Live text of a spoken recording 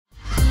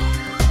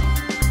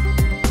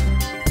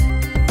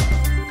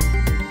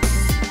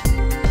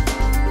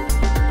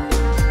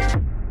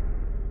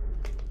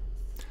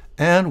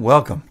And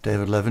welcome.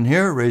 David Levin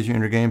here, Raise Your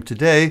Inner Game.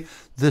 Today,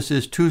 this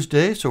is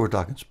Tuesday, so we're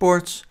talking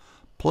sports,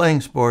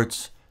 playing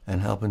sports,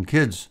 and helping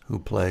kids who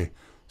play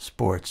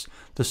sports.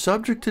 The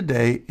subject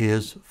today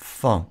is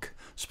funk,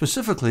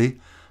 specifically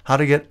how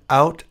to get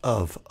out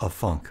of a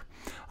funk.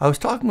 I was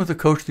talking with a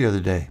coach the other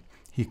day.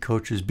 He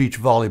coaches beach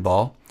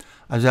volleyball.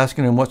 I was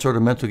asking him what sort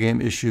of mental game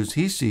issues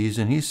he sees,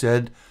 and he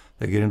said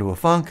they get into a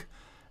funk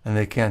and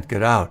they can't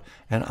get out.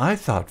 And I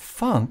thought,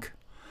 funk?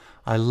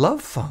 I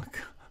love funk.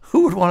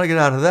 Who would want to get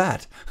out of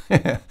that?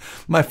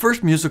 My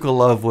first musical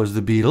love was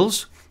the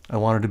Beatles. I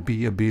wanted to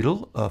be a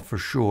Beatle for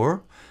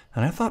sure.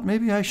 And I thought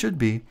maybe I should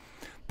be.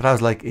 But I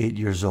was like 8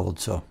 years old,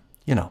 so,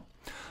 you know.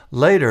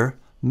 Later,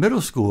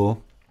 middle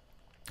school,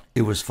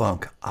 it was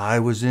funk. I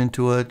was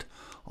into it.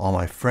 All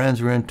my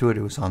friends were into it.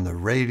 It was on the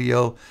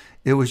radio.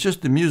 It was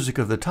just the music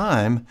of the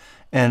time.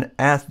 And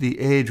at the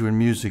age when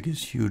music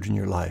is huge in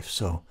your life.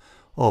 So,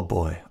 oh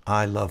boy,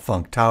 I love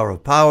funk. Tower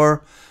of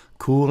Power,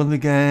 Kool and the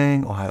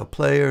Gang, Ohio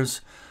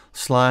Players,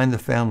 Sly and the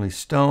Family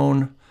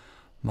Stone.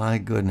 My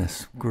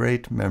goodness,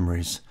 great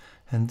memories.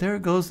 And there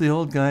goes the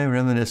old guy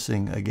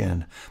reminiscing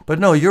again. But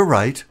no, you're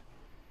right.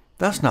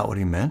 That's not what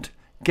he meant.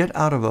 Get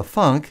out of a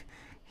funk.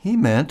 He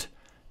meant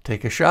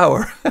take a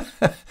shower.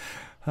 Oh,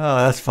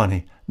 that's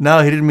funny.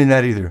 No, he didn't mean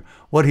that either.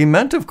 What he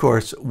meant, of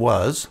course,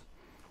 was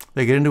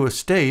they get into a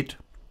state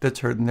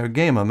that's hurting their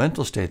game, a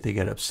mental state. They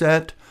get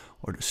upset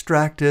or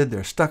distracted.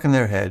 They're stuck in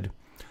their head.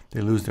 They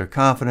lose their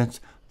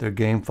confidence. Their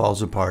game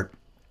falls apart.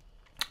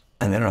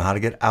 And they don't know how to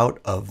get out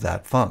of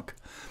that funk.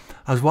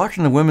 I was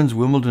watching the women's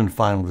Wimbledon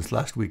final this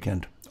last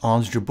weekend.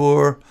 Ons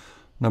Jabeur,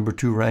 number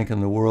 2 rank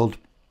in the world.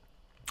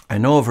 I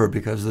know of her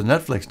because of the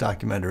Netflix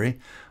documentary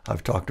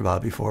I've talked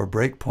about before,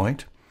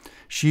 Breakpoint.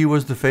 She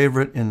was the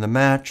favorite in the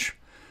match.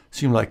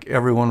 Seemed like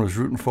everyone was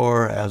rooting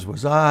for her, as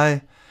was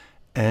I.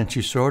 And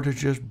she sort of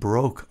just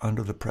broke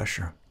under the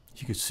pressure.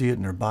 You could see it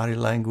in her body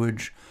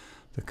language.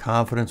 The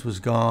confidence was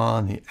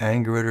gone, the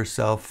anger at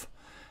herself,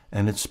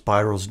 and it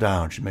spirals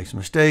down. She makes a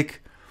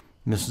mistake,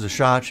 misses a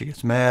shot, she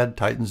gets mad,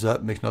 tightens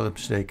up, makes another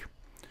mistake,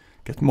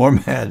 gets more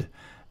mad,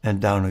 and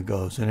down it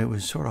goes. And it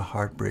was sort of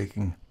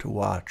heartbreaking to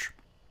watch.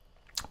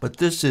 But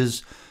this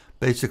is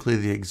basically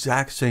the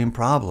exact same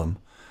problem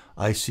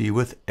I see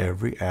with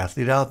every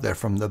athlete out there,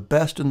 from the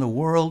best in the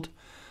world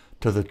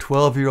to the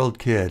 12-year-old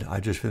kid I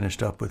just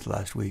finished up with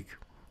last week.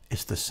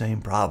 It's the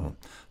same problem.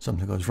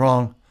 Something goes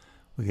wrong,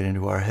 we get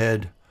into our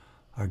head,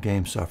 our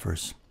game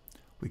suffers,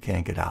 we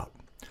can't get out.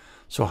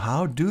 So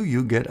how do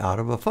you get out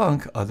of a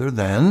funk other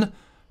than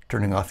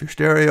turning off your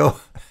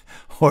stereo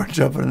or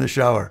jumping in the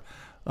shower?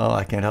 Oh,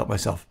 I can't help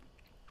myself.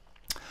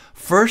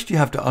 First, you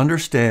have to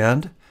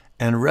understand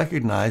and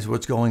recognize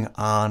what's going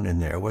on in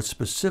there, what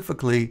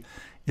specifically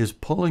is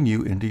pulling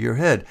you into your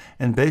head.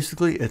 And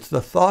basically, it's the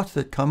thoughts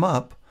that come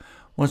up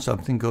when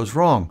something goes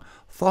wrong.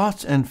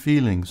 Thoughts and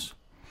feelings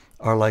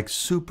are like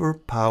super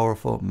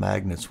powerful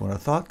magnets. When a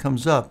thought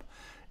comes up,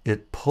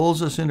 it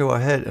pulls us into our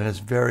head, and it's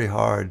very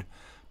hard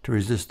to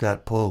resist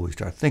that pull. We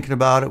start thinking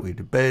about it, we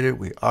debate it,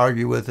 we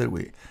argue with it,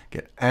 we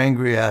get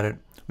angry at it,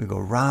 we go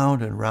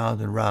round and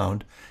round and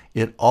round.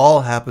 It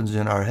all happens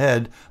in our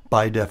head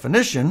by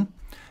definition,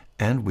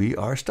 and we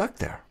are stuck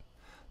there.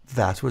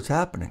 That's what's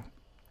happening.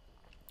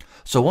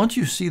 So once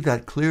you see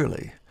that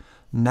clearly,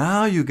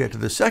 now you get to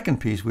the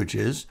second piece, which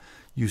is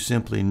you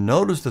simply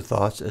notice the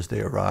thoughts as they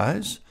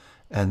arise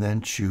and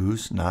then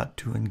choose not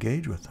to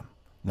engage with them,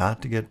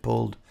 not to get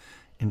pulled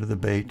into the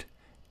bait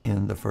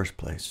in the first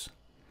place.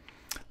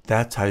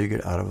 That's how you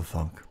get out of a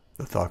funk.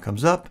 The thought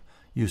comes up,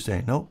 you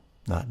say, nope,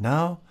 not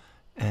now,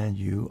 and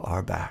you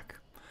are back.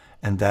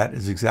 And that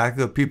is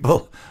exactly what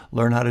people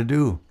learn how to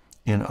do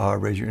in our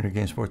Raise Your Inner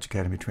Game Sports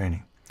Academy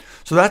training.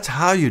 So that's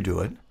how you do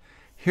it.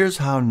 Here's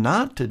how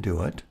not to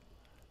do it.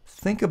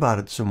 Think about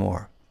it some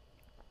more.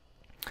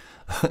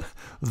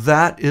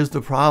 That is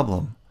the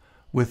problem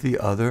with the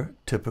other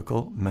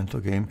typical mental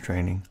game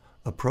training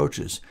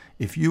approaches.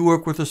 If you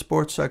work with a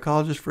sports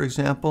psychologist, for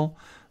example,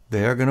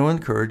 they are going to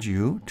encourage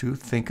you to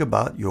think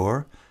about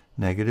your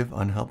negative,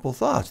 unhelpful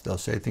thoughts. They'll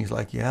say things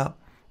like, yeah,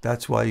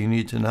 that's why you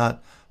need to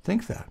not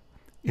think that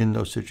in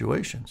those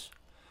situations.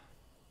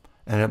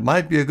 And it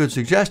might be a good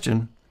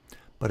suggestion,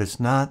 but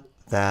it's not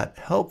that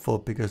helpful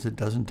because it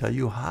doesn't tell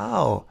you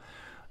how.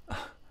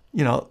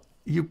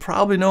 You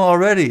probably know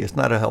already it's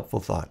not a helpful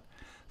thought.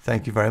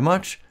 Thank you very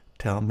much.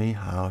 Tell me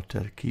how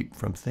to keep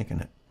from thinking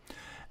it.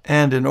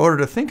 And in order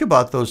to think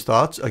about those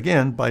thoughts,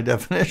 again, by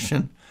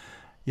definition,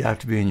 you have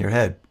to be in your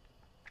head.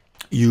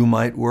 You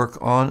might work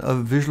on a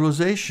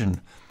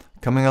visualization,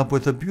 coming up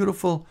with a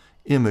beautiful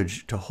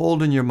image to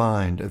hold in your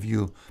mind of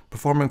you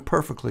performing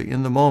perfectly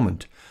in the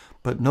moment.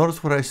 But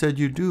notice what I said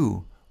you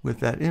do with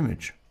that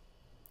image.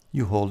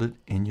 You hold it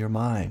in your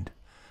mind.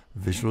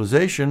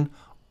 Visualization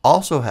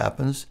also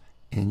happens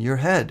in your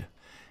head.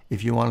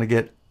 If you want to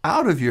get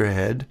out of your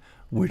head,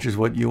 which is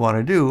what you want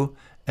to do,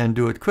 and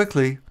do it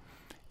quickly,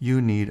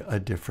 you need a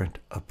different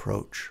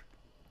approach.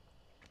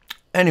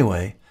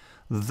 Anyway,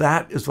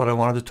 that is what I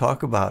wanted to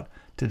talk about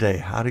today,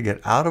 how to get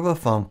out of a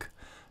funk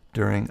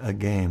during a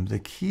game. The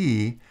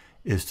key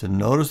is to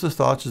notice the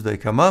thoughts as they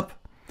come up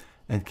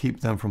and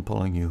keep them from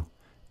pulling you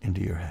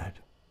into your head.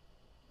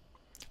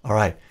 All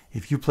right,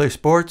 if you play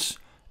sports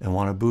and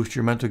want to boost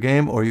your mental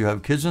game, or you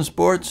have kids in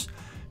sports,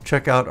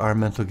 check out our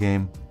Mental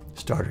Game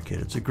Starter Kit.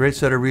 It's a great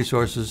set of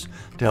resources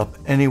to help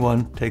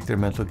anyone take their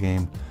mental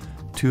game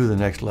to the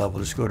next level.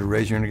 Just go to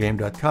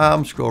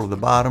raiseyourinnergame.com, scroll to the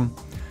bottom.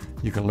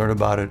 You can learn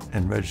about it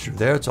and register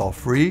there. It's all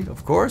free,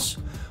 of course.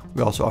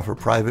 We also offer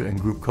private and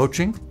group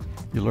coaching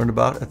you learn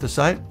about at the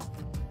site.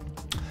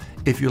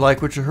 If you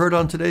like what you heard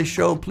on today's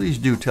show, please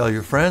do tell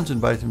your friends,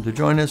 invite them to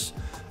join us,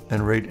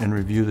 and rate and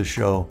review the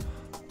show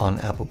on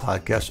Apple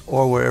Podcasts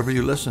or wherever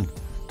you listen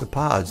to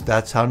pods.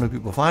 That's how new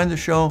people find the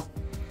show,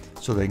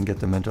 so they can get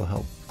the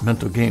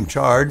mental game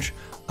charge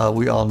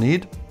we all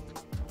need.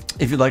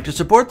 If you'd like to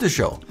support the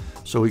show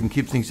so we can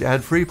keep things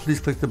ad-free, please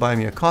click the Buy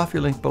Me a Coffee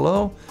link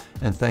below,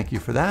 and thank you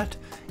for that.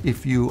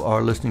 If you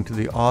are listening to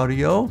the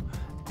audio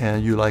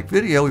and you like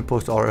video, we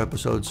post all our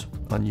episodes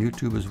on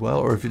YouTube as well,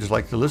 or if you just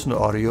like to listen to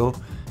audio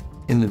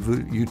in the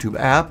YouTube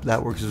app,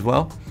 that works as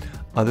well.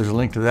 There's a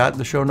link to that in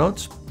the show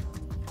notes.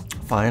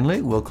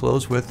 Finally, we'll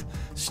close with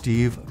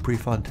Steve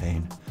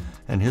Prefontaine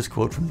and his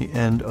quote from the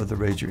end of the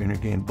Raise Your Inner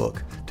Game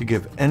book. To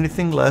give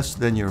anything less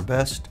than your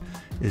best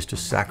is to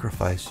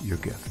sacrifice your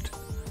gift.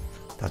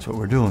 That's what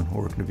we're doing.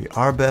 We're working to be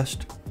our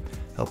best,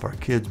 help our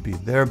kids be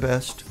their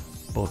best,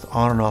 both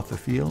on and off the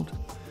field.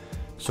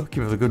 So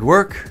keep up the good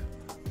work,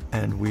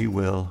 and we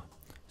will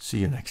see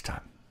you next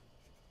time.